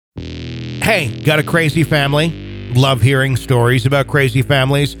Hey, got a crazy family? Love hearing stories about crazy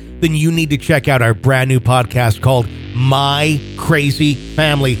families? Then you need to check out our brand new podcast called My Crazy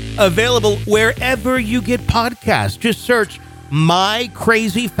Family. Available wherever you get podcasts. Just search My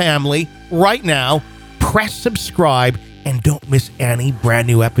Crazy Family right now. Press subscribe and don't miss any brand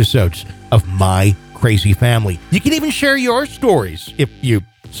new episodes of My Crazy Family. You can even share your stories if you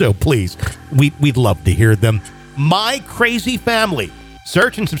so please. We'd love to hear them. My Crazy Family.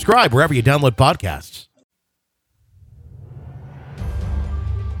 Search and subscribe wherever you download podcasts.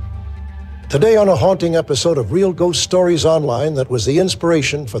 Today on a haunting episode of Real Ghost Stories Online that was the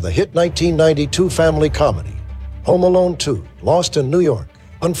inspiration for the hit 1992 family comedy, Home Alone 2, Lost in New York.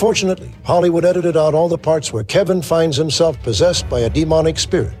 Unfortunately, Hollywood edited out all the parts where Kevin finds himself possessed by a demonic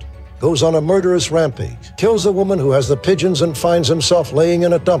spirit, goes on a murderous rampage, kills a woman who has the pigeons and finds himself laying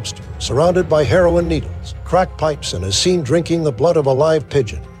in a dumpster, surrounded by heroin needles, crack pipes, and is seen drinking the blood of a live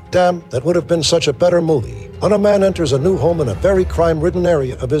pigeon. Damn, that would have been such a better movie. When a man enters a new home in a very crime-ridden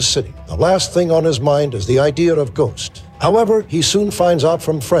area of his city, the last thing on his mind is the idea of ghost. However, he soon finds out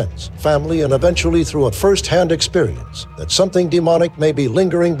from friends, family, and eventually through a first-hand experience that something demonic may be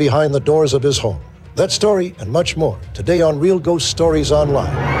lingering behind the doors of his home. That story and much more today on Real Ghost Stories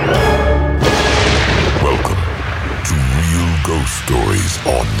Online. Welcome to Real Ghost Stories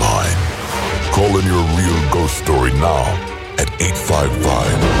Online. Call in your real ghost story now at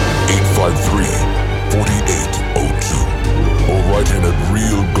 855-853-4802 or write in at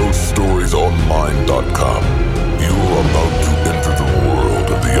realghoststoriesonline.com. You are about to enter the world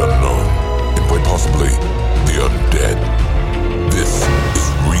of the unknown and quite possibly the undead. This is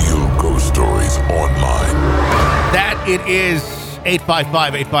Real Ghost Stories Online. That it is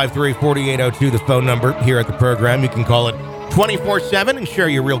 855-853-4802, the phone number here at the program. You can call it 24/7 and share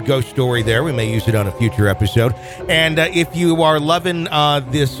your real ghost story there. We may use it on a future episode. And if you are loving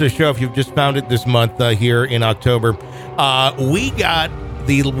this show, if you've just found it this month here in October, we got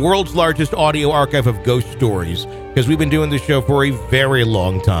the world's largest audio archive of ghost stories because we've been doing this show for a very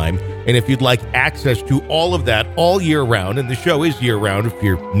long time. And if you'd like access to all of that all year round, and the show is year round if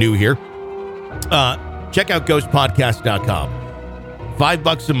you're new here, check out ghostpodcast.com.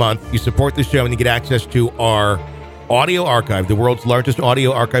 $5 a month. You support the show and you get access to our audio archive, the world's largest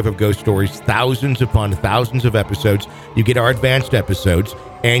audio archive of ghost stories, thousands upon thousands of episodes. You get our advanced episodes,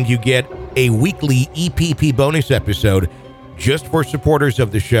 and you get a weekly EPP bonus episode just for supporters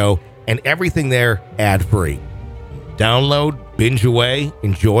of the show, and everything there ad-free. Download, binge away,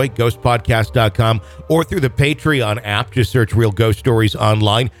 enjoy, ghostpodcast.com, or through the Patreon app. Just search Real Ghost Stories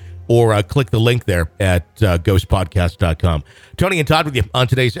Online, or click the link there at ghostpodcast.com. Tony and Todd with you on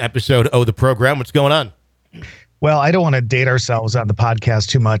today's episode of the program. What's going on? Well, I don't want to date ourselves on the podcast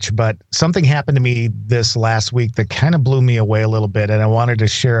too much, but something happened to me this last week that kind of blew me away a little bit, and I wanted to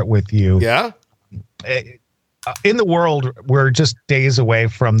share it with you. Yeah? In the world, we're just days away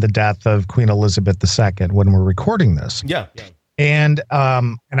from the death of Queen Elizabeth II when we're recording this. Yeah. And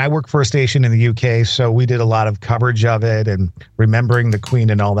I work for a station in the UK, so we did a lot of coverage of it and remembering the Queen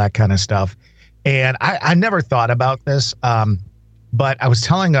and all that kind of stuff. And I never thought about this, but I was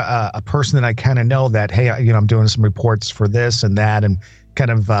telling a person that I kind of know that, hey, I'm doing some reports for this and that and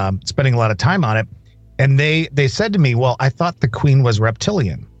kind of spending a lot of time on it. And they said to me, well, I thought the Queen was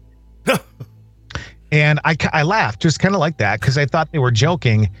reptilian. And I laughed just kind of like that because I thought they were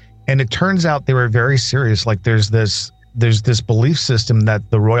joking. And it turns out they were very serious. Like there's this belief system that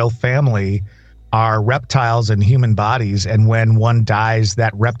the royal family are reptiles in human bodies. And when one dies,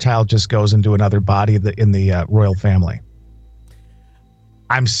 that reptile just goes into another body in the royal family.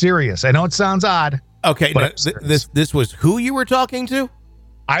 I'm serious. I know it sounds odd. Okay, now, this was who you were talking to?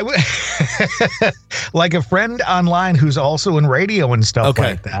 I would like a friend online who's also in radio and stuff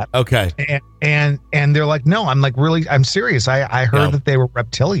like that. Okay. And they're like, no, I'm like, really, I'm serious. I heard that they were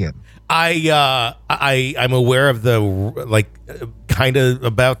reptilian. I'm aware of the kind of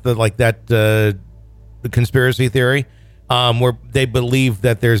about the conspiracy theory where they believe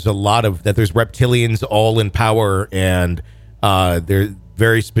that there's there's reptilians all in power and they're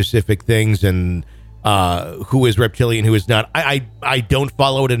very specific things and who is reptilian, who is not. I don't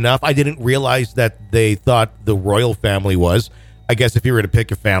follow it enough. I didn't realize that they thought the royal family was. I guess if you were to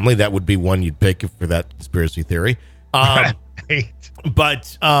pick a family, that would be one you'd pick for that conspiracy theory. Right.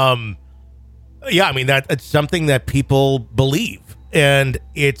 But yeah, I mean it's something that people believe, and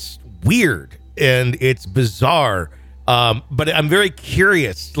it's weird and it's bizarre. But I'm very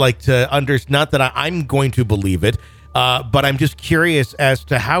curious, to understand. Not that I'm going to believe it. But I'm just curious as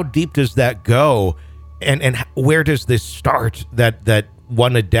to how deep does that go, and where does this start that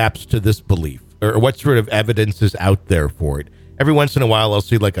one adapts to this belief, or what sort of evidence is out there for it? every once in a while I'll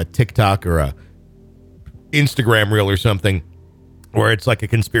see like a TikTok or a Instagram reel or something where it's like a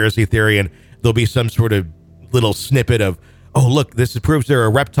conspiracy theory, and there'll be some sort of little snippet of, oh, look, this proves they're a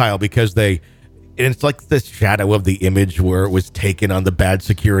reptile because and it's like the shadow of the image where it was taken on the bad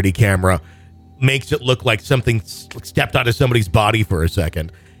security camera makes it look like something stepped out of somebody's body for a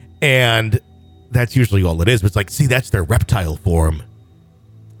second. And that's usually all it is. But it's like, see, that's their reptile form.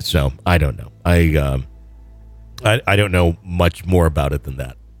 So I don't know. I don't know much more about it than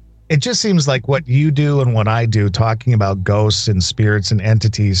that. It just seems like what you do and what I do, talking about ghosts and spirits and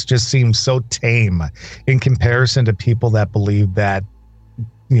entities, just seems so tame in comparison to people that believe that,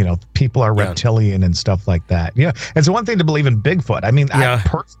 people are reptilian and stuff like that. Yeah. It's one thing to believe in Bigfoot. I mean, I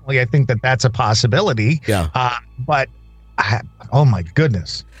think that that's a possibility. Yeah. Oh my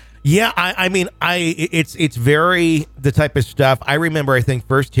goodness. Yeah. It's very the type of stuff. I remember, I think,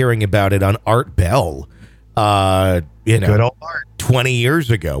 first hearing about it on Art Bell. Good old Art. 20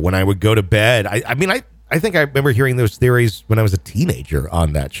 years ago when I would go to bed. I think I remember hearing those theories when I was a teenager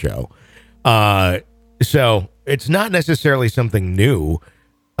on that show. So it's not necessarily something new,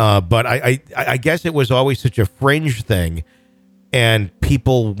 but I guess it was always such a fringe thing, and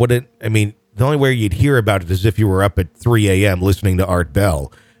people wouldn't, the only way you'd hear about it is if you were up at 3 a.m. listening to Art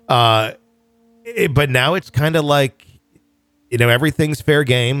Bell. But now it's kind of like, everything's fair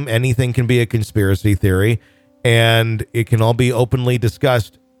game. Anything can be a conspiracy theory, and it can all be openly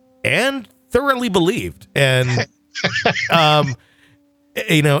discussed and thoroughly believed. And, and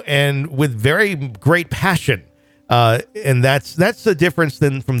with very great passion. And that's the difference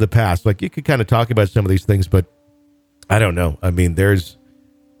then from the past. Like, you could kind of talk about some of these things, but I don't know. I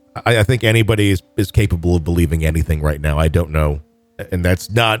think anybody is capable of believing anything right now. I don't know. And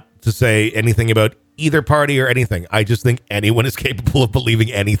that's not to say anything about either party or anything. I just think anyone is capable of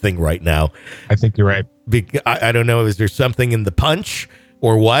believing anything right now. I think you're right. I don't know, is there something in the punch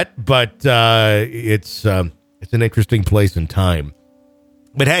or what? But it's an interesting place and time.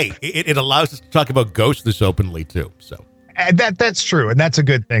 But hey, it allows us to talk about ghosts this openly too. So that's true, and that's a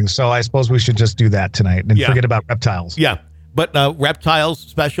good thing. So I suppose we should just do that tonight and forget about reptiles. Yeah, but reptiles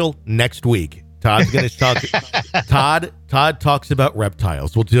special next week. Todd's going to talk. Todd talks about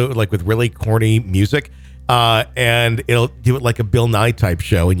reptiles. We'll do it like with really corny music, and it'll do it like a Bill Nye type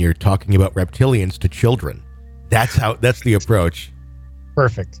show, and you're talking about reptilians to children. That's the approach.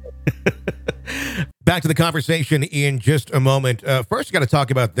 Perfect. Back to the conversation in just a moment. First, got to talk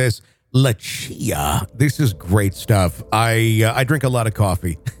about this Lucia. This is great stuff. I drink a lot of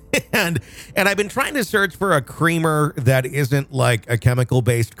coffee. And I've been trying to search for a creamer that isn't like a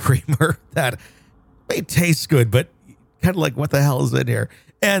chemical-based creamer that may taste good, but kind of like, what the hell is in here?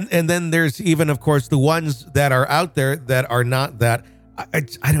 And then there's even, of course, the ones that are out there that are not that.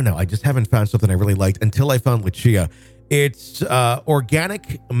 I don't know. I just haven't found something I really liked until I found Lucia. It's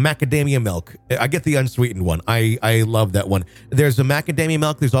organic macadamia milk. I get the unsweetened one. I love that one. There's a macadamia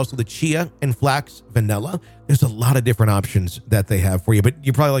milk. There's also the chia and flax vanilla. There's a lot of different options that they have for you. But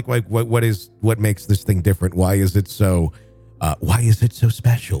you're probably like what makes this thing different? Why is it so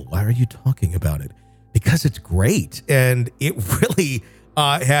special? Why are you talking about it? Because it's great, and it really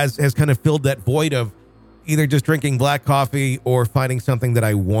has kind of filled that void of either just drinking black coffee or finding something that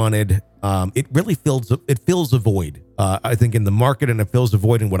I wanted. It really fills a void, I think, in the market, and it fills a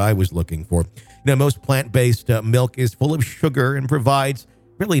void in what I was looking for. Most plant-based milk is full of sugar and provides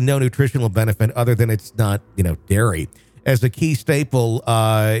really no nutritional benefit other than it's not, dairy. As a key staple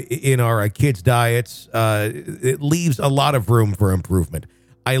in our kids' diets, it leaves a lot of room for improvement.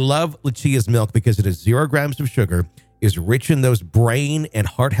 I love Lucia's milk because it is 0 grams of sugar, is rich in those brain and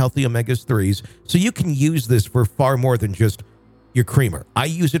heart-healthy omega-3s, so you can use this for far more than just your creamer. I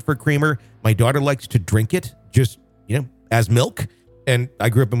use it for creamer. My daughter likes to drink it just, as milk, and I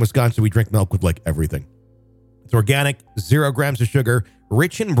grew up in Wisconsin. We drink milk with, like, everything. It's organic, 0 grams of sugar,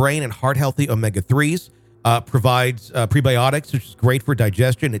 rich in brain and heart-healthy omega-3s, provides prebiotics, which is great for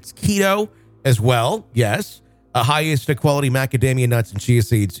digestion. It's keto as well, yes. Highest quality macadamia nuts and chia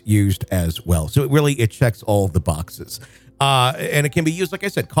seeds used as well. So it checks all the boxes. And it can be used, like I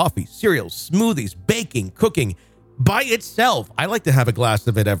said, coffee, cereals, smoothies, baking, cooking by itself. I like to have a glass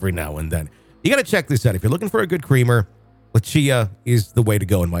of it every now and then. You got to check this out. If you're looking for a good creamer, Lucia is the way to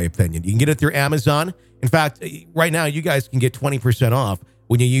go, in my opinion. You can get it through Amazon. In fact, right now, you guys can get 20% off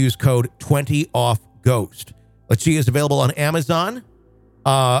when you use code 20OFFGHOST. Lucia is available on Amazon.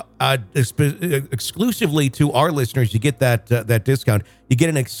 Exclusively to our listeners, you get that discount. You get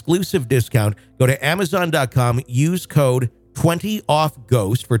an exclusive discount. Go to Amazon.com, use code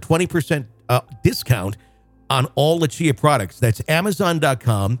 20OFFGHOST for 20% discount on all Lucia products. That's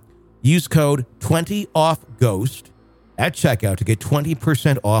Amazon.com. Use code 20OFFGHOST at checkout to get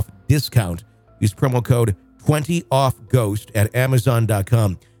 20% off discount. Use promo code 20OFFGHOST at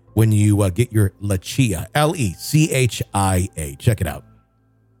Amazon.com when you get your Lechia, Lechia. Check it out.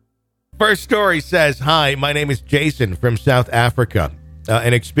 First story says, hi, my name is Jason from South Africa.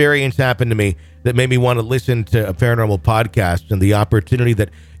 An experience happened to me that made me want to listen to a paranormal podcast, and the opportunity that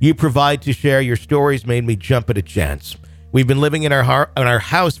you provide to share your stories made me jump at a chance. We've been living in our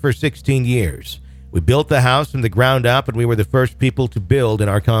house for 16 years. We built the house from the ground up, and we were the first people to build in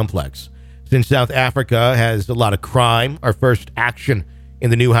our complex. Since South Africa has a lot of crime, our first action in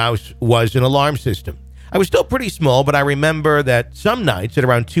the new house was an alarm system. I was still pretty small, but I remember that some nights at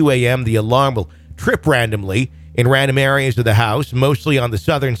around 2 a.m., the alarm will trip randomly in random areas of the house, mostly on the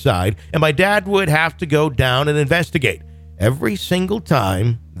southern side, and my dad would have to go down and investigate. Every single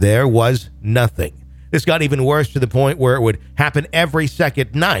time, there was nothing. This got even worse to the point where it would happen every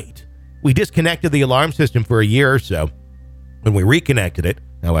second night. We disconnected the alarm system for a year or so. When we reconnected it,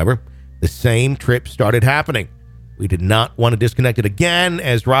 however, the same trip started happening. We did not want to disconnect it again,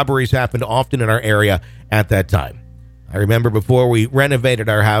 as robberies happened often in our area at that time. I remember before we renovated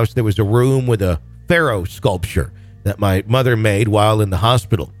our house, there was a room with a pharaoh sculpture that my mother made while in the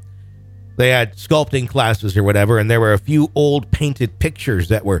hospital. They had sculpting classes or whatever, and there were a few old painted pictures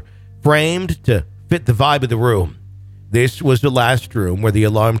that were framed to fit the vibe of the room. This was the last room where the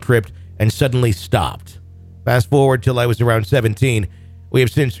alarm tripped and suddenly stopped. Fast forward till I was around 17. We have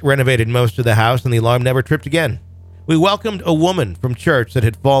since renovated most of the house, and the alarm never tripped again. We welcomed a woman from church that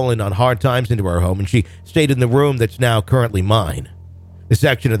had fallen on hard times into our home, and she stayed in the room that's now currently mine. The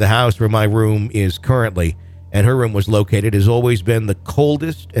section of the house where my room is currently and her room was located has always been the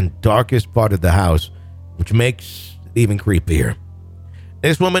coldest and darkest part of the house, which makes it even creepier.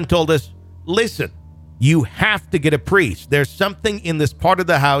 This woman told us, listen, you have to get a priest. There's something in this part of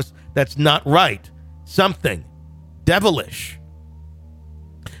the house that's not right. Something devilish.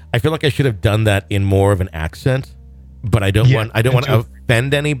 I feel like I should have done that in more of an accent, but I don't want to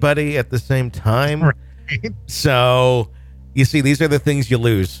offend anybody at the same time. Right. So, you see, these are the things you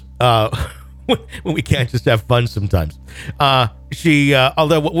lose when we can't just have fun sometimes.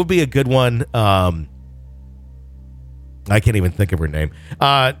 Although what would be a good one, I can't even think of her name.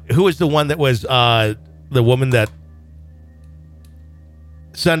 Who was the one that was the woman that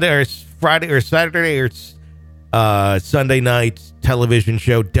Sunday or Friday or Saturday or Sunday night television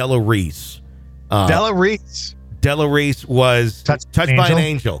show, Della Reese. Della Reese. Della Reese was touched by an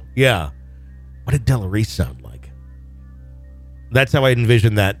angel. Yeah. What did Della Reese sound like? That's how I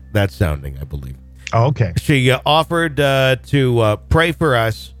envisioned that sounding, I believe. Oh, okay. She offered to pray for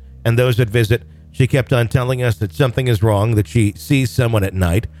us and those that visit. She kept on telling us that something is wrong, that she sees someone at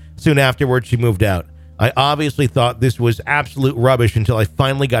night. Soon afterwards, she moved out. I obviously thought this was absolute rubbish until I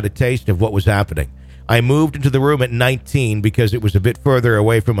finally got a taste of what was happening. I moved into the room at 19 because it was a bit further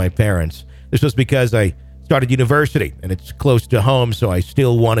away from my parents. This was because I started university, and it's close to home, so I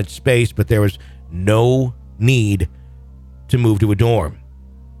still wanted space, but there was no need to move to a dorm.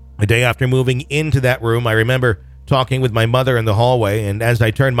 A day after moving into that room, I remember talking with my mother in the hallway, and as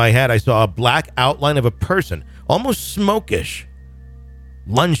I turned my head, I saw a black outline of a person, almost smokish,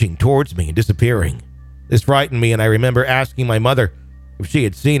 lunging towards me and disappearing. This frightened me, and I remember asking my mother if she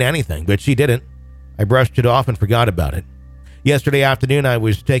had seen anything, but she didn't. I brushed it off and forgot about it. Yesterday afternoon, I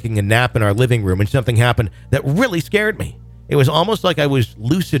was taking a nap in our living room, and something happened that really scared me. It was almost like I was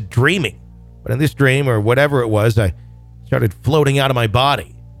lucid dreaming, but in this dream, or whatever it was, I started floating out of my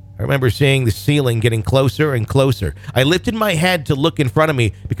body. I remember seeing the ceiling getting closer and closer. I lifted my head to look in front of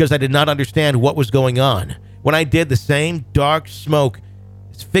me because I did not understand what was going on. When I did, the same dark smoke,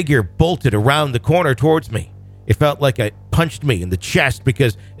 this figure bolted around the corner towards me. It felt like it punched me in the chest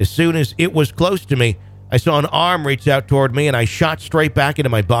because as soon as it was close to me, I saw an arm reach out toward me and I shot straight back into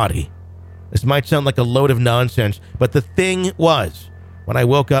my body. This might sound like a load of nonsense, but the thing was, when I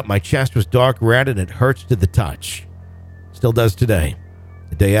woke up, my chest was dark red and it hurts to the touch. Still does today,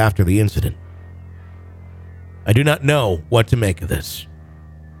 the day after the incident. I do not know what to make of this.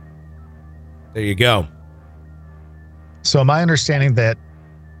 There you go. So my understanding that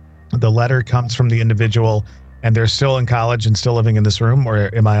the letter comes from the individual and they're still in college and still living in this room,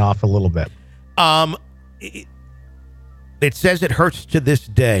 or am I off a little bit? It says it hurts to this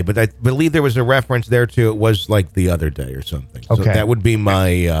day, but I believe there was a reference there to it was like the other day or something. Okay. So that would be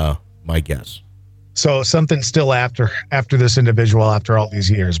my guess. So something still after this individual after all these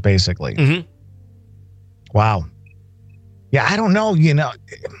years, basically. Mm-hmm. Wow. Yeah, I don't know.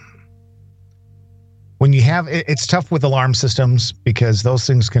 When you have it's tough with alarm systems because those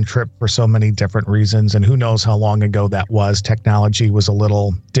things can trip for so many different reasons, and who knows how long ago that was. Technology was a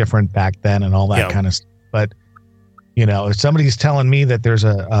little different back then and all that kind of stuff. But You know, if somebody's telling me that there's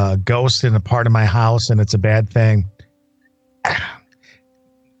a ghost in a part of my house and it's a bad thing,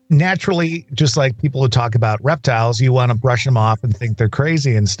 naturally, just like people who talk about reptiles, you want to brush them off and think they're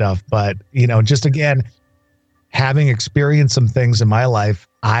crazy and stuff. But, you know, just again, having experienced some things in my life,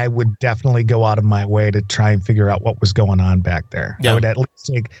 I would definitely go out of my way to try and figure out what was going on back there. Yeah. I would at least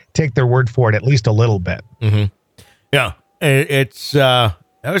take their word for it at least a little bit. Mm-hmm. Yeah, it's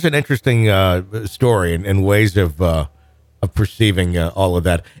that was an interesting story and ways of perceiving all of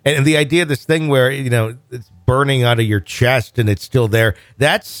that, and the idea of this thing where, you know, it's burning out of your chest and it's still there.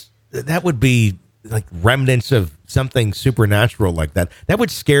 That would be like remnants of something supernatural like that. That would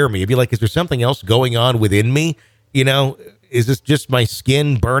scare me. It'd be like, is there something else going on within me? You know, is this just my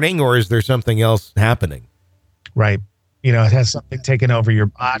skin burning, or is there something else happening? Right. You know, it has something taken over your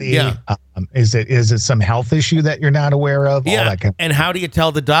body. Yeah. Is it some health issue that you're not aware of? Yeah. All that kind of- And how do you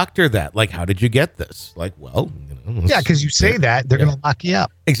tell the doctor that? Like, how did you get this? Like, well, you know, yeah, because you say that, they're going to lock you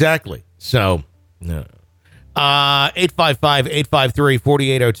up. exactly. So, no.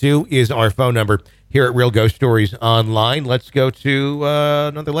 855-853-4802 is our phone number here at Real Ghost Stories Online. Let's go to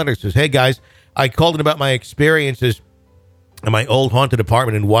another letter. It says, hey, guys, I called in about my experiences in my old haunted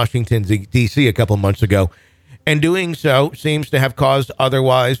apartment in Washington, D.C. a couple months ago, and doing so seems to have caused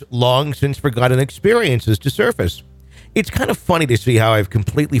otherwise long since forgotten experiences to surface. It's kind of funny to see how I've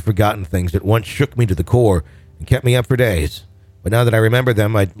completely forgotten things that once shook me to the core and kept me up for days. But now that I remember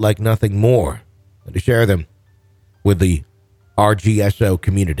them, I'd like nothing more than to share them with the RGSO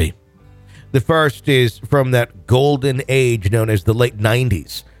community. The first is from that golden age known as the late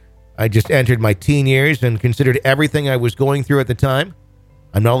 90s. I just entered my teen years and considered everything I was going through at the time.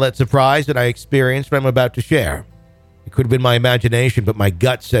 I'm not all that surprised that I experienced what I'm about to share. It could have been my imagination, but my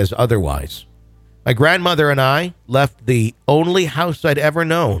gut says otherwise. My grandmother and I left the only house I'd ever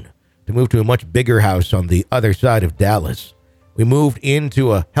known to move to a much bigger house on the other side of Dallas. We moved in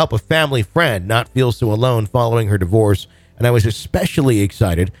to help a family friend not feel so alone following her divorce, and I was especially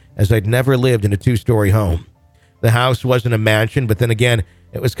excited as I'd never lived in a two-story home. The house wasn't a mansion, but then again,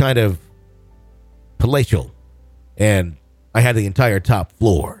 it was kind of palatial, and I had the entire top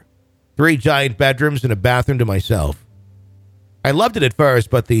floor. 3 giant bedrooms and a bathroom to myself. I loved it at first,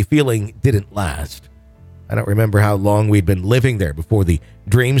 but the feeling didn't last. I don't remember how long we'd been living there before the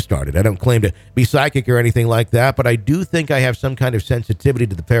dream started. I don't claim to be psychic or anything like that, but I do think I have some kind of sensitivity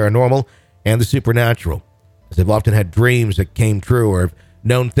to the paranormal and the supernatural, as I've often had dreams that came true, or have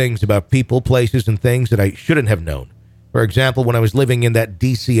known things about people, places, and things that I shouldn't have known. For example, when I was living in that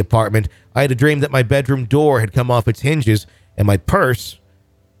DC apartment, I had a dream that my bedroom door had come off its hinges, and my purse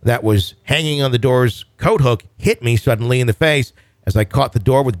that was hanging on the door's coat hook hit me suddenly in the face as I caught the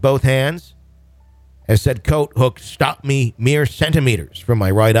door with both hands. As said coat hook stopped me mere centimeters from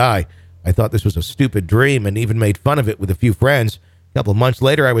my right eye. I thought this was a stupid dream and even made fun of it with a few friends. A couple of months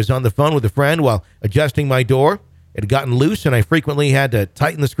later, I was on the phone with a friend while adjusting my door. It had gotten loose and I frequently had to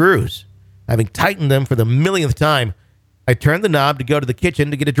tighten the screws. Having tightened them for the millionth time, I turned the knob to go to the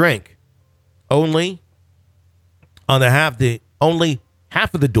kitchen to get a drink. Only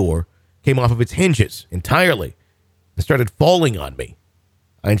half of the door came off of its hinges entirely and started falling on me.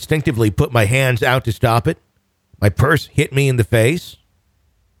 I instinctively put my hands out to stop it. My purse hit me in the face,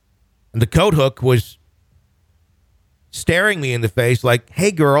 and the coat hook was staring me in the face like,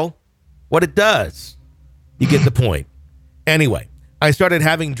 hey, girl, what it does. You get the point. Anyway, I started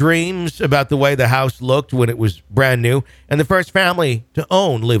having dreams about the way the house looked when it was brand new, and the first family to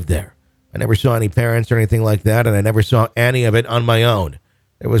own lived there. I never saw any parents or anything like that, and I never saw any of it on my own.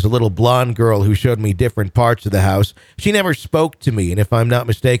 There was a little blonde girl who showed me different parts of the house. She never spoke to me, and if I'm not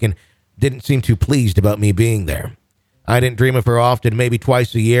mistaken, didn't seem too pleased about me being there. I didn't dream of her often, maybe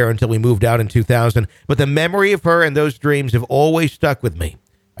twice a year until we moved out in 2000, but the memory of her and those dreams have always stuck with me.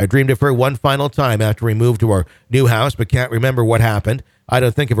 I dreamed of her one final time after we moved to our new house, but can't remember what happened. I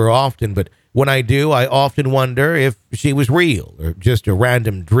don't think of her often, but when I do, I often wonder if she was real or just a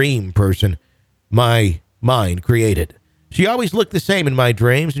random dream person my mind created. She always looked the same in my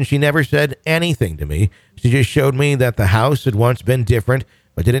dreams, and she never said anything to me. She just showed me that the house had once been different,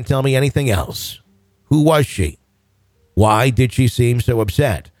 but didn't tell me anything else. Who was she? Why did she seem so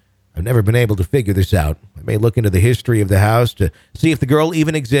upset? I've never been able to figure this out. I may look into the history of the house to see if the girl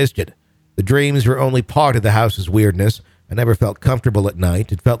even existed. The dreams were only part of the house's weirdness. I never felt comfortable at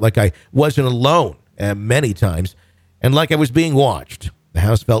night. It felt like I wasn't alone many times, and like I was being watched. The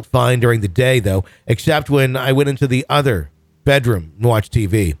house felt fine during the day, though, except when I went into the other bedroom and watched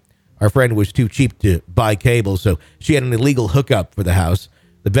TV. Our friend was too cheap to buy cable, so she had an illegal hookup for the house.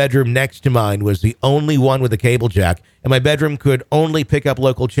 The bedroom next to mine was the only one with a cable jack, and my bedroom could only pick up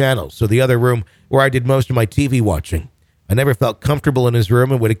local channels, so the other room where I did most of my TV watching. I never felt comfortable in his room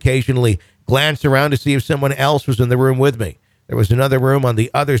and would occasionally glance around to see if someone else was in the room with me. There was another room on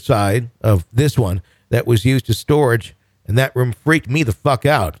the other side of this one that was used as storage, and that room freaked me the fuck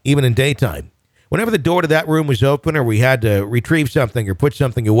out, even in daytime. Whenever the door to that room was open or we had to retrieve something or put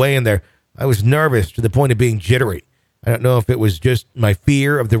something away in there, I was nervous to the point of being jittery. I don't know if it was just my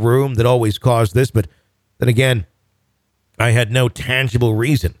fear of the room that always caused this, but then again, I had no tangible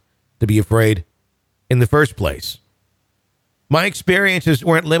reason to be afraid in the first place. My experiences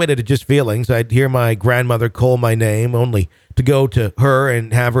weren't limited to just feelings. I'd hear my grandmother call my name only to go to her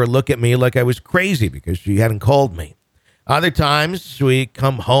and have her look at me like I was crazy because she hadn't called me. Other times, we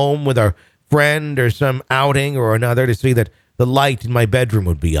come home with our friend or some outing or another to see that the light in my bedroom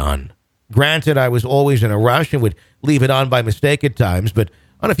would be on. Granted, I was always in a rush and would leave it on by mistake at times, but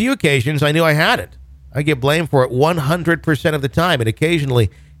on a few occasions, I knew I hadn't. I get blamed for it 100% of the time and occasionally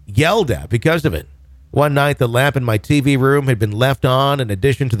yelled at because of it. One night, the lamp in my TV room had been left on in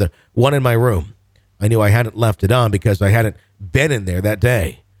addition to the one in my room. I knew I hadn't left it on because I hadn't been in there that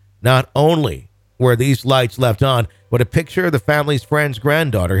day. Not only were these lights left on, but a picture of the family's friend's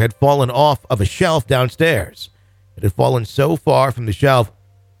granddaughter had fallen off of a shelf downstairs. It had fallen so far from the shelf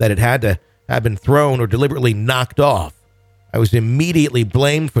that it had to have been thrown or deliberately knocked off. I was immediately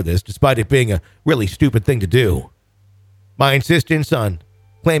blamed for this, despite it being a really stupid thing to do. My insistence on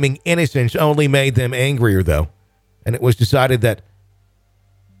claiming innocence only made them angrier, though, and it was decided that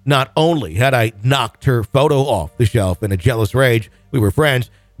not only had I knocked her photo off the shelf in a jealous rage, we were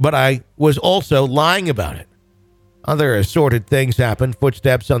friends, but I was also lying about it. Other assorted things happened,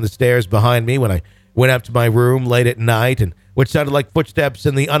 footsteps on the stairs behind me when I went up to my room late at night, and what sounded like footsteps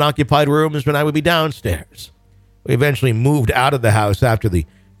in the unoccupied rooms when I would be downstairs. We eventually moved out of the house after the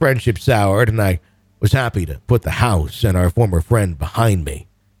friendship soured, and I was happy to put the house and our former friend behind me.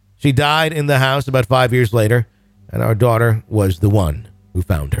 She died in the house about 5 years later, and our daughter was the one who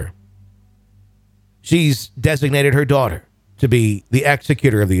found her. She's designated her daughter to be the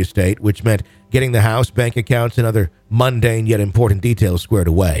executor of the estate, which meant getting the house, bank accounts, and other mundane yet important details squared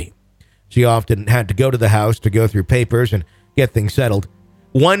away. She often had to go to the house to go through papers and get things settled.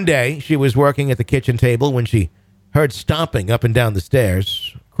 One day, she was working at the kitchen table when she heard stomping up and down the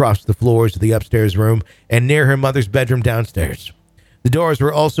stairs, across the floors of the upstairs room, and near her mother's bedroom downstairs. The doors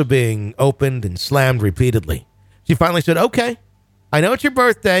were also being opened and slammed repeatedly. She finally said, "Okay, I know it's your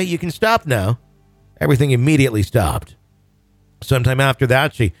birthday. You can stop now." Everything immediately stopped. Sometime after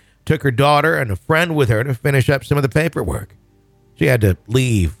that, she took her daughter and a friend with her to finish up some of the paperwork. She had to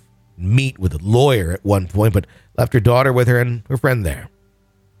leave and meet with a lawyer at one point, but left her daughter with her and her friend there.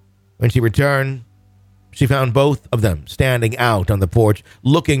 When she returned, she found both of them standing out on the porch,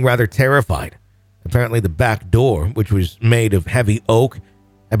 looking rather terrified. Apparently, the back door, which was made of heavy oak,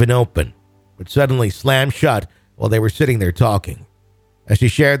 had been open, but suddenly slammed shut while they were sitting there talking. As she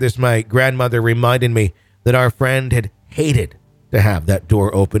shared this, my grandmother reminded me that our friend had hated to have that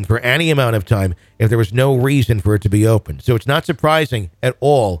door open for any amount of time if there was no reason for it to be open. So it's not surprising at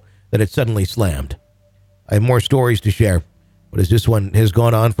all that it suddenly slammed. I have more stories to share, but as this one has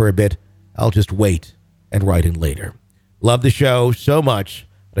gone on for a bit, I'll just wait and write in later. Love the show so much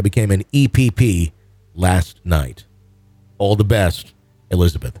that I became an EPP last night. All the best,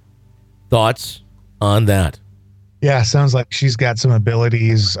 Elizabeth. Thoughts on that? Yeah, sounds like she's got some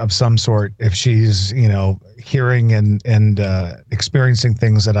abilities of some sort if she's, hearing and experiencing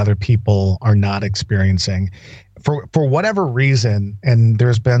things that other people are not experiencing. For whatever reason, and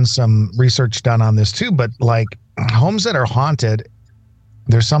there's been some research done on this too, but like homes that are haunted,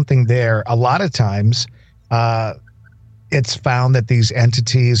 there's something there. A lot of times, it's found that these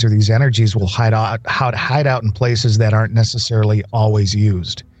entities or these energies will hide out in places that aren't necessarily always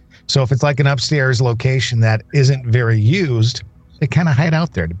used. So if it's like an upstairs location that isn't very used, they kind of hide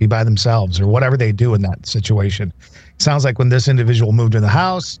out there to be by themselves or whatever they do in that situation. Sounds like when this individual moved in the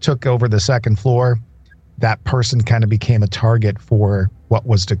house, took over the second floor, that person kind of became a target for what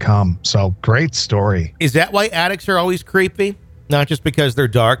was to come. So great story. Is that why attics are always creepy? Not just because they're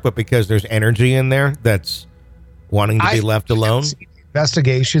dark, but because there's energy in there that's wanting to be left alone?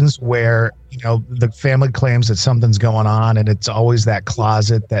 Investigations where, the family claims that something's going on and it's always that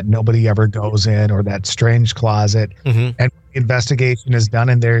closet that nobody ever goes in or that strange closet. Mm-hmm. And investigation is done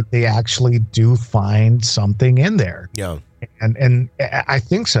in there. They actually do find something in there. Yeah. And I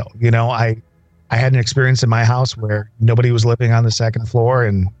think so. I had an experience in my house where nobody was living on the second floor,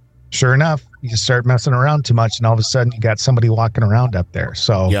 and sure enough, you start messing around too much and all of a sudden you got somebody walking around up there.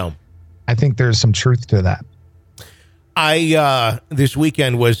 So yeah. I think there's some truth to that. I this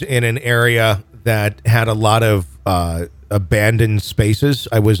weekend was in an area that had a lot of abandoned spaces.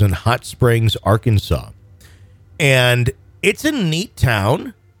 I was in Hot Springs, Arkansas, and it's a neat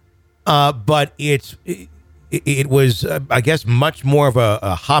town, but it was, I guess, much more of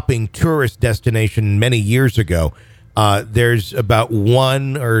a hopping tourist destination many years ago. There's about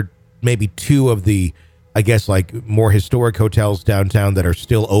one or maybe two of the, I guess, like more historic hotels downtown that are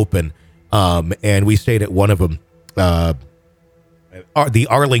still open. And we stayed at one of them. The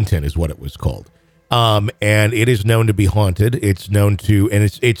Arlington is what it was called. And it is known to be haunted. It's known to, and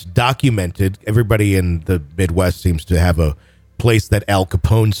it's documented. Everybody in the Midwest seems to have a place that Al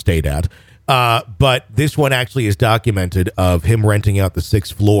Capone stayed at. But this one actually is documented of him renting out the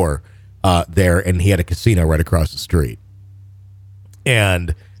 6th floor there, and he had a casino right across the street.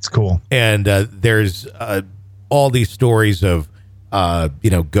 And it's cool. And there's all these stories of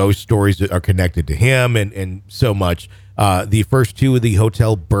ghost stories that are connected to him, and so much. The first two of the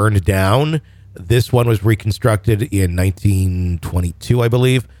hotel burned down. This one was reconstructed in 1922, I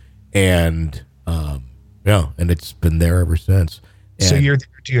believe, and and it's been there ever since. And so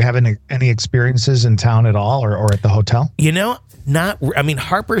do you have any experiences in town at all, or at the hotel? Not. I mean,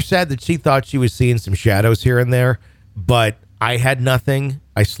 Harper said that she thought she was seeing some shadows here and there, but I had nothing.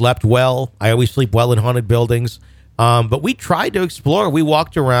 I slept well. I always sleep well in haunted buildings. But we tried to explore. We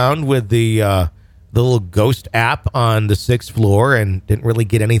walked around with the little ghost app on the 6th floor and didn't really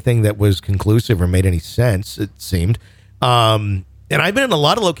get anything that was conclusive or made any sense, it seemed. And I've been in a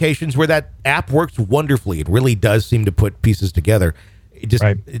lot of locations where that app works wonderfully. It really does seem to put pieces together. It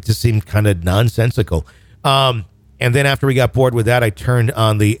just seemed kind of nonsensical. And then after we got bored with that, I turned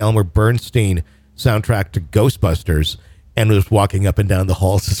on the Elmer Bernstein soundtrack to Ghostbusters and was walking up and down the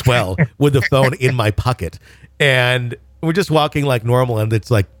halls as well with the phone in my pocket. And we're just walking like normal, and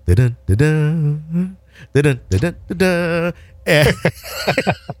it's like da-dun, da-dun, da-dun, da-dun, da-dun. And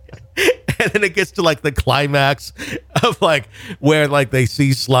then it gets to like the climax of like where like they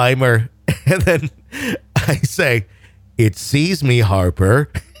see Slimer, and then I say, "It sees me, Harper."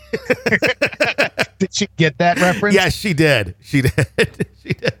 Did she get that reference? Yes, she did. She did.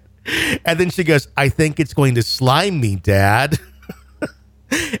 She did. And then she goes, "I think it's going to slime me, Dad."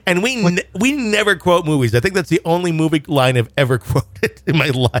 And we never quote movies. I think that's the only movie line I've ever quoted in my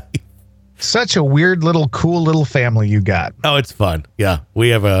life. Such a weird cool little family you got. Oh, it's fun. Yeah, we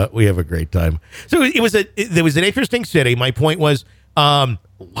have a great time. So there was an interesting city. My point was a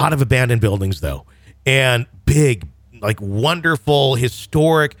lot of abandoned buildings though, and big, like wonderful,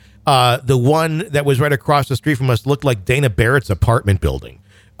 historic. The one that was right across the street from us looked like Dana Barrett's apartment building.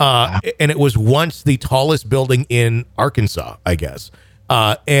 And it was once the tallest building in Arkansas, I guess.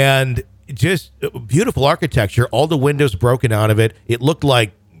 And just beautiful architecture, all the windows broken out of it. It looked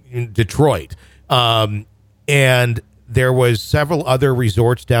like Detroit. And there was several other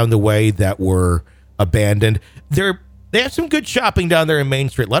resorts down the way that were abandoned. They have some good shopping down there in Main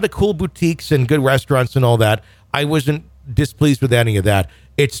Street. A lot of cool boutiques and good restaurants and all that. I wasn't displeased with any of that.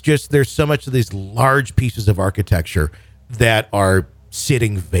 It's just there's so much of these large pieces of architecture that are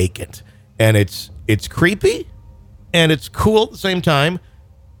sitting vacant, and it's creepy and it's cool at the same time.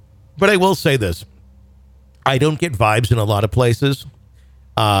 But I will say this, I don't get vibes in a lot of places.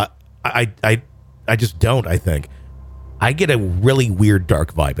 I just don't. I think I get a really weird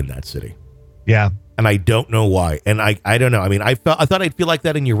dark vibe in that city. Yeah, and I don't know why. And I don't know. I mean, I thought I'd feel like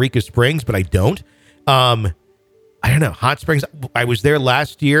that in Eureka Springs, but I don't. I don't know. Hot Springs. I was there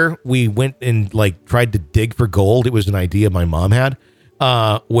last year. We went and like tried to dig for gold. It was an idea my mom had,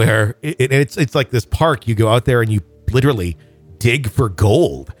 where it's like this park. You go out there and you literally dig for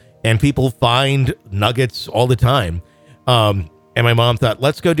gold, and people find nuggets all the time. And my mom thought,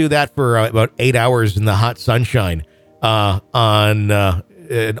 let's go do that for about 8 hours in the hot sunshine on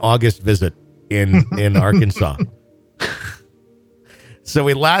an August visit in Arkansas. So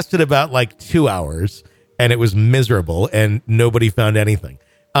we lasted about like 2 hours. And it was miserable, and nobody found anything.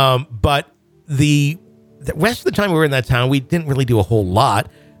 But the rest of the time we were in that town, we didn't really do a whole lot.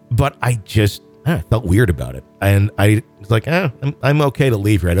 But I felt weird about it, and I was like, I'm okay to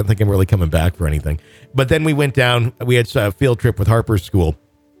leave here. I don't think I'm really coming back for anything. But then we went down. We had a field trip with Harper's school,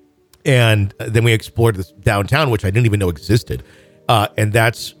 and then we explored this downtown, which I didn't even know existed. And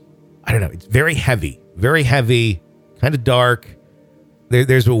that's, I don't know. It's very heavy, kind of dark.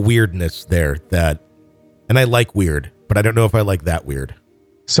 There's a weirdness there that. And I like weird, but I don't know if I like that weird.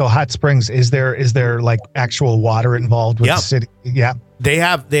 So Hot Springs, is there like actual water involved with the city? Yeah. They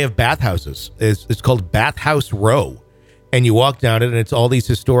have bathhouses. It's called Bathhouse Row. And you walk down it, and it's all these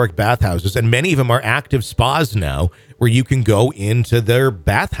historic bathhouses. And many of them are active spas now where you can go into their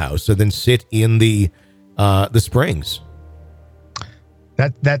bathhouse and then sit in the springs.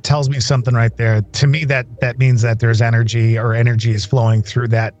 That tells me something right there. To me, that means that there's energy, or energy is flowing through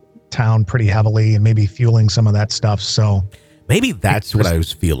that town pretty heavily, and maybe fueling some of that stuff. So maybe that's what I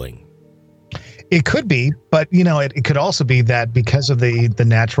was feeling. It could be, but it could also be that because of the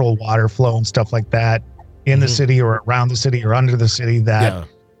natural water flow and stuff like that in the city or around the city or under the city, that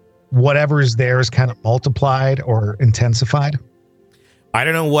whatever is there is kind of multiplied or intensified. I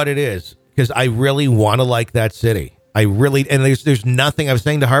don't know what it is, because I really want to like that city. I really, and there's nothing. I was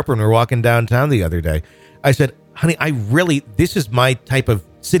saying to Harper when we were walking downtown the other day, I said, honey, this is my type of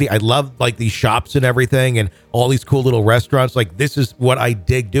city. I love like these shops and everything and all these cool little restaurants. Like, this is what I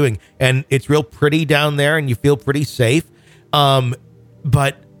dig doing. And it's real pretty down there and you feel pretty safe.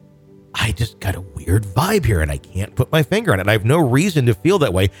 But I just got a weird vibe here and I can't put my finger on it. I have no reason to feel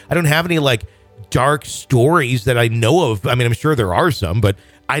that way. I don't have any like dark stories that I know of. I mean, I'm sure there are some, but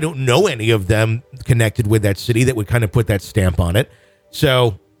I don't know any of them connected with that city that would kind of put that stamp on it.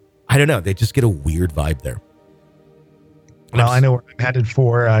 So I don't know. They just get a weird vibe there. Well, I know where I'm headed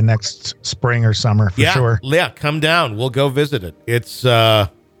for next spring or summer for sure. Yeah, come down. We'll go visit it. It's, I'll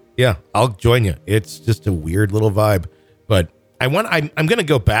join you. It's just a weird little vibe. But I'm going to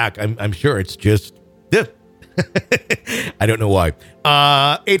go back. I'm sure it's just, I don't know why.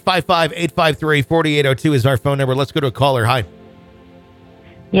 855-853-4802 is our phone number. Let's go to a caller. Hi.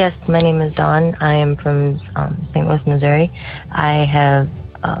 Yes, my name is Dawn. I am from St. Louis, Missouri. I have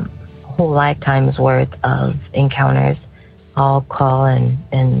a whole lifetime's worth of encounters. I'll call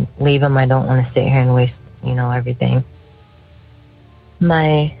and leave them. I don't want to sit here and waste, everything.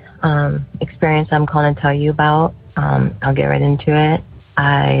 My experience I'm calling to tell you about, I'll get right into it.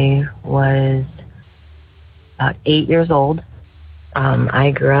 I was about 8 years old.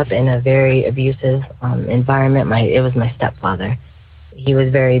 I grew up in a very abusive environment. It was my stepfather. He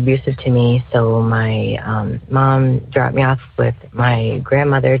was very abusive to me, so my mom dropped me off with my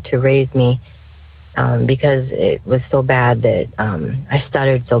grandmother to raise me because it was so bad that I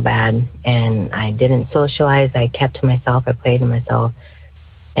stuttered so bad and I didn't socialize. I kept to myself. I played to myself.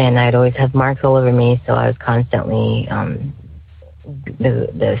 And I'd always have marks all over me, so I was constantly,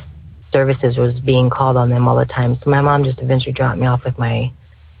 the services was being called on them all the time. So my mom just eventually dropped me off with my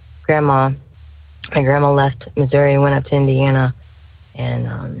grandma. My grandma left Missouri and went up to Indiana.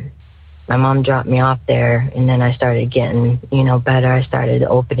 And my mom dropped me off there, and then I started getting, better. I started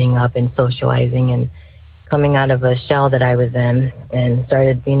opening up and socializing and coming out of a shell that I was in, and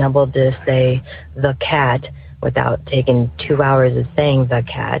started being able to say the cat without taking 2 hours of saying the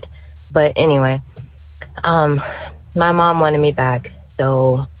cat. But anyway, my mom wanted me back.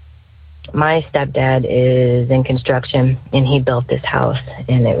 So my stepdad is in construction, and he built this house,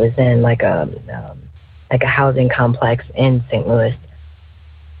 and it was in like a housing complex in St. Louis.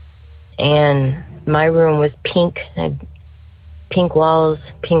 And my room was pink, had pink walls,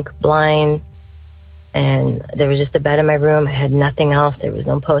 pink blind, and there was just a bed in my room. I had nothing else. There was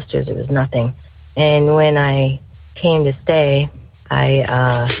no posters. There was nothing. And when I came to stay,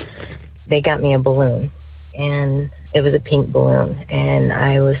 they got me a balloon, and it was a pink balloon. And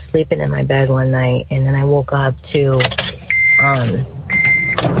I was sleeping in my bed one night, and then I woke up to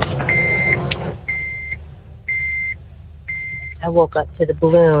the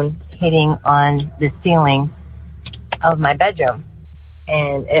balloon hitting on the ceiling of my bedroom.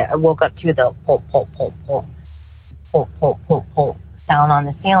 And I woke up to the pulp, pulp, pulp, pulp, pulp, pulp, pulp, pulp sound on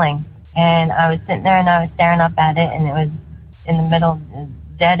the ceiling. And I was sitting there and I was staring up at it, and it was in the middle,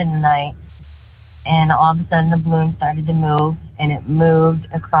 dead in the night. And all of a sudden the balloon started to move, and it moved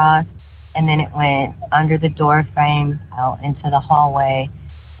across, and then it went under the door frame out into the hallway.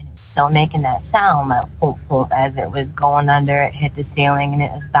 Still making that sound, that pulp, pulp, as it was going under. It hit the ceiling, and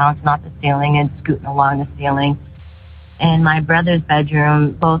it was bouncing off the ceiling and scooting along the ceiling. And my brother's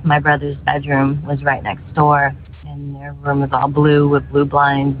bedroom, both my brother's bedroom was right next door, and their room was all blue with blue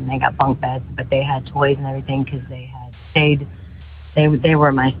blinds, and they got bunk beds, but they had toys and everything because they had stayed. They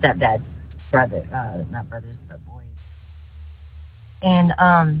were my stepdad's brother, not brothers, but boys. And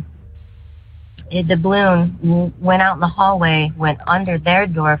the balloon went out in the hallway, went under their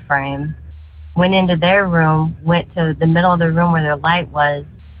door frame, went into their room, went to the middle of the room where their light was,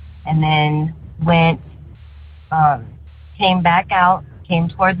 and then came back out, came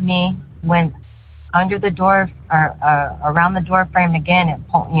towards me, went under the door, or around the door frame again. It,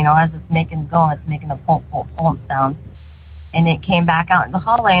 as it's making a pulp, pulp, pulp sound. And it came back out in the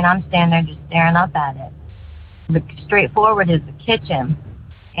hallway, and I'm standing there just staring up at it. Straight forward is the kitchen.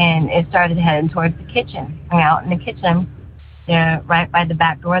 And it started heading towards the kitchen. And out in the kitchen, right by the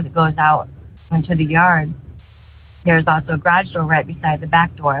back door that goes out into the yard, there's also a garage door right beside the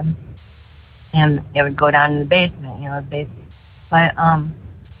back door. And it would go down in the basement, But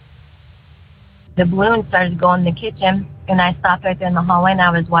the balloon started going in the kitchen, and I stopped right there in the hallway, and I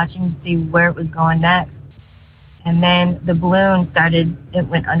was watching to see where it was going next. And then the balloon it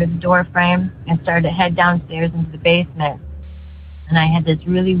went under the door frame and started to head downstairs into the basement. And I had this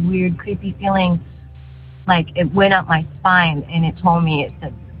really weird, creepy feeling, like it went up my spine, and it told me it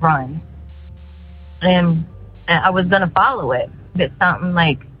said run. And I was going to follow it, but something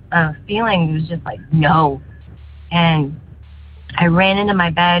like a feeling was just like, no. And I ran into my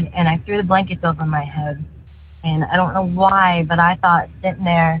bed, and I threw the blankets over my head. And I don't know why, but I thought sitting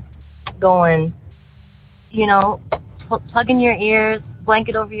there going, you know, plugging your ears,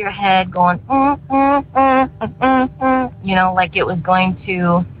 blanket over your head, going, you know, like it was going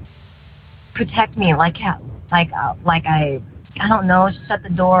to protect me, like I don't know, shut the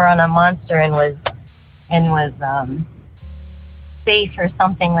door on a monster and was safe or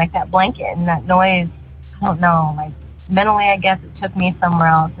something, like that blanket and that noise. I don't know, like mentally, I guess it took me somewhere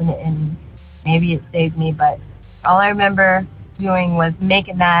else, and maybe it saved me. But all I remember doing was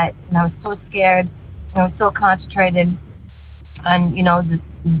making that, and I was so scared. I was so concentrated on, you know,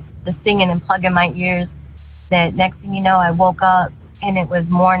 the singing and plugging my ears that next thing you know, I woke up and it was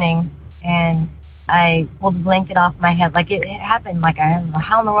morning, and I pulled the blanket off my head. Like it happened, like I don't know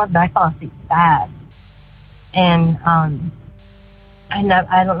how in the world, but I fell asleep fast. And I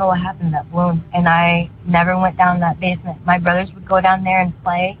don't know what happened to that balloon. And I never went down that basement. My brothers would go down there and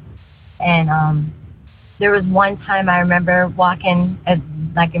play. And there was one time I remember walking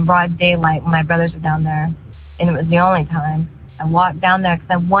like in broad daylight when my brothers were down there, and it was the only time I walked down there because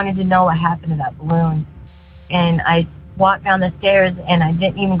I wanted to know what happened to that balloon. And I walked down the stairs, and I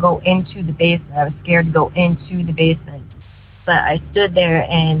didn't even go into the basement. I was scared to go into the basement. But I stood there,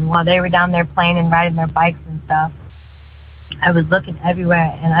 and while they were down there playing and riding their bikes and stuff, I was looking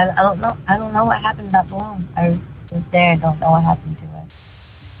everywhere, and I don't know what happened to that balloon. I was just there. I don't know what happened to it.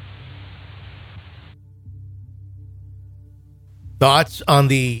 Thoughts on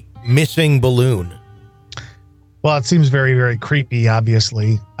the missing balloon? Well, it seems very, very creepy,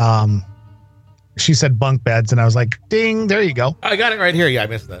 obviously. She said bunk beds, and I was like, ding, there you go. I got it right here. Yeah, I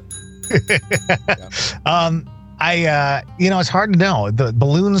missed that. It's hard to know. The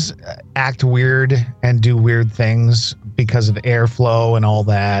balloons act weird and do weird things because of airflow and all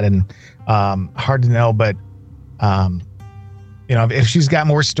that, and hard to know. But if she's got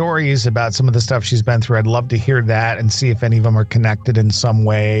more stories about some of the stuff she's been through, I'd love to hear that and see if any of them are connected in some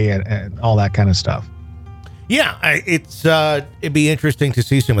way and all that kind of stuff. Yeah, it'd be interesting to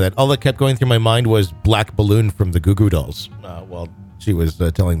see some of that. All that kept going through my mind was Black Balloon from the Goo Goo Dolls while she was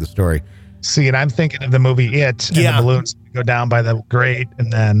telling the story. See, and I'm thinking of the movie It, and the balloons go down by the grate,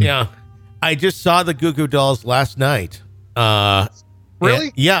 and then... Yeah, I just saw the Goo Goo Dolls last night.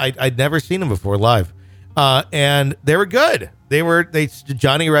 Really? I'd never seen them before live. And they were good.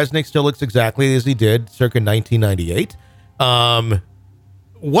 Johnny Resnick still looks exactly as he did circa 1998.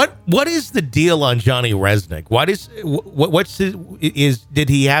 What is the deal on Johnny Resnick? Did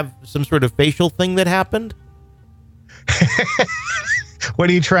he have some sort of facial thing that happened?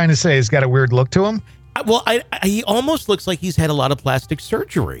 What are you trying to say? He's got a weird look to him? Well, he almost looks like he's had a lot of plastic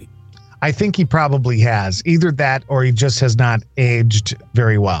surgery. I think he probably has. Either that or he just has not aged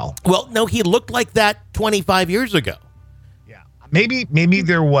very well. Well, no, he looked like that 25 years ago. Yeah. Maybe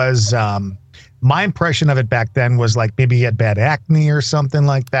there was... my impression of it back then was like maybe he had bad acne or something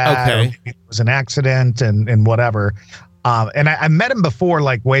like that. Okay. Or maybe it was an accident and whatever. And I met him before,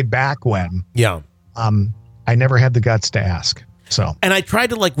 like way back when. Yeah. I never had the guts to ask. So. And I tried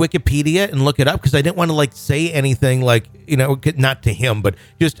to like Wikipedia and look it up because I didn't want to like say anything like, not to him, but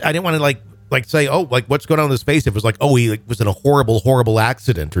just I didn't want to like say, oh, like what's going on with his face? If it was like, oh, he was in a horrible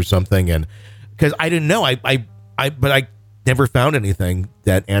accident or something. And because I didn't know, but I never found anything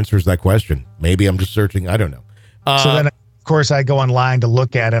that answers that question. Maybe I'm just searching. I don't know. So then, of course, I go online to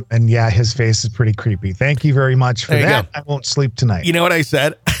look at him, and yeah, his face is pretty creepy. Thank you very much for that. I won't sleep tonight. You know what I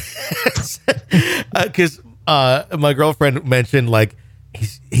said? Because my girlfriend mentioned like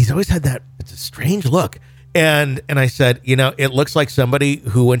he's always had that. It's a strange look, and I said, it looks like somebody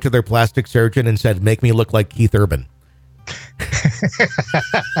who went to their plastic surgeon and said, "Make me look like Keith Urban."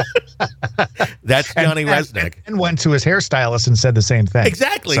 That's Johnny Resnick. And went to his hairstylist and said the same thing.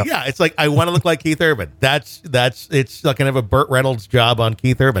 Exactly. So. Yeah. It's like, I want to look like Keith Urban. It's like kind of a Burt Reynolds job on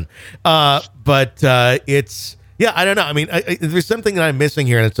Keith Urban. But it's, yeah, I don't know. I mean, there's something that I'm missing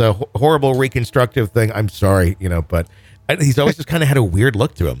here, and it's a horrible reconstructive thing. I'm sorry, but he's always just kind of had a weird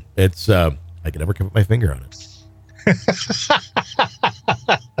look to him. It's, I can never put my finger on it.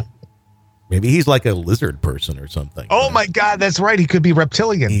 Maybe he's like a lizard person or something. Oh my God, that's right. He could be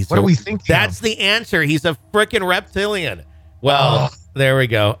reptilian. What are we thinking? That's the answer. He's a freaking reptilian. Well, there we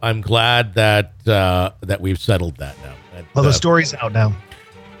go. I'm glad that that we've settled that now. Well, the story's out now.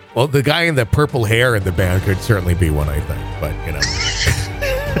 Well, the guy in the purple hair in the band could certainly be one, I think. But, you know.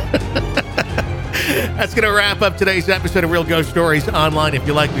 That's going to wrap up today's episode of Real Ghost Stories Online. If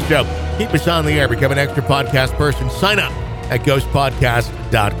you like the show, keep us on the air. Become an extra podcast person. Sign up at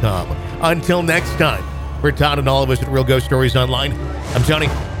ghostpodcast.com. Until next time, for Todd and all of us at Real Ghost Stories Online, I'm Tony.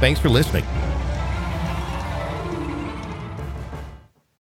 Thanks for listening.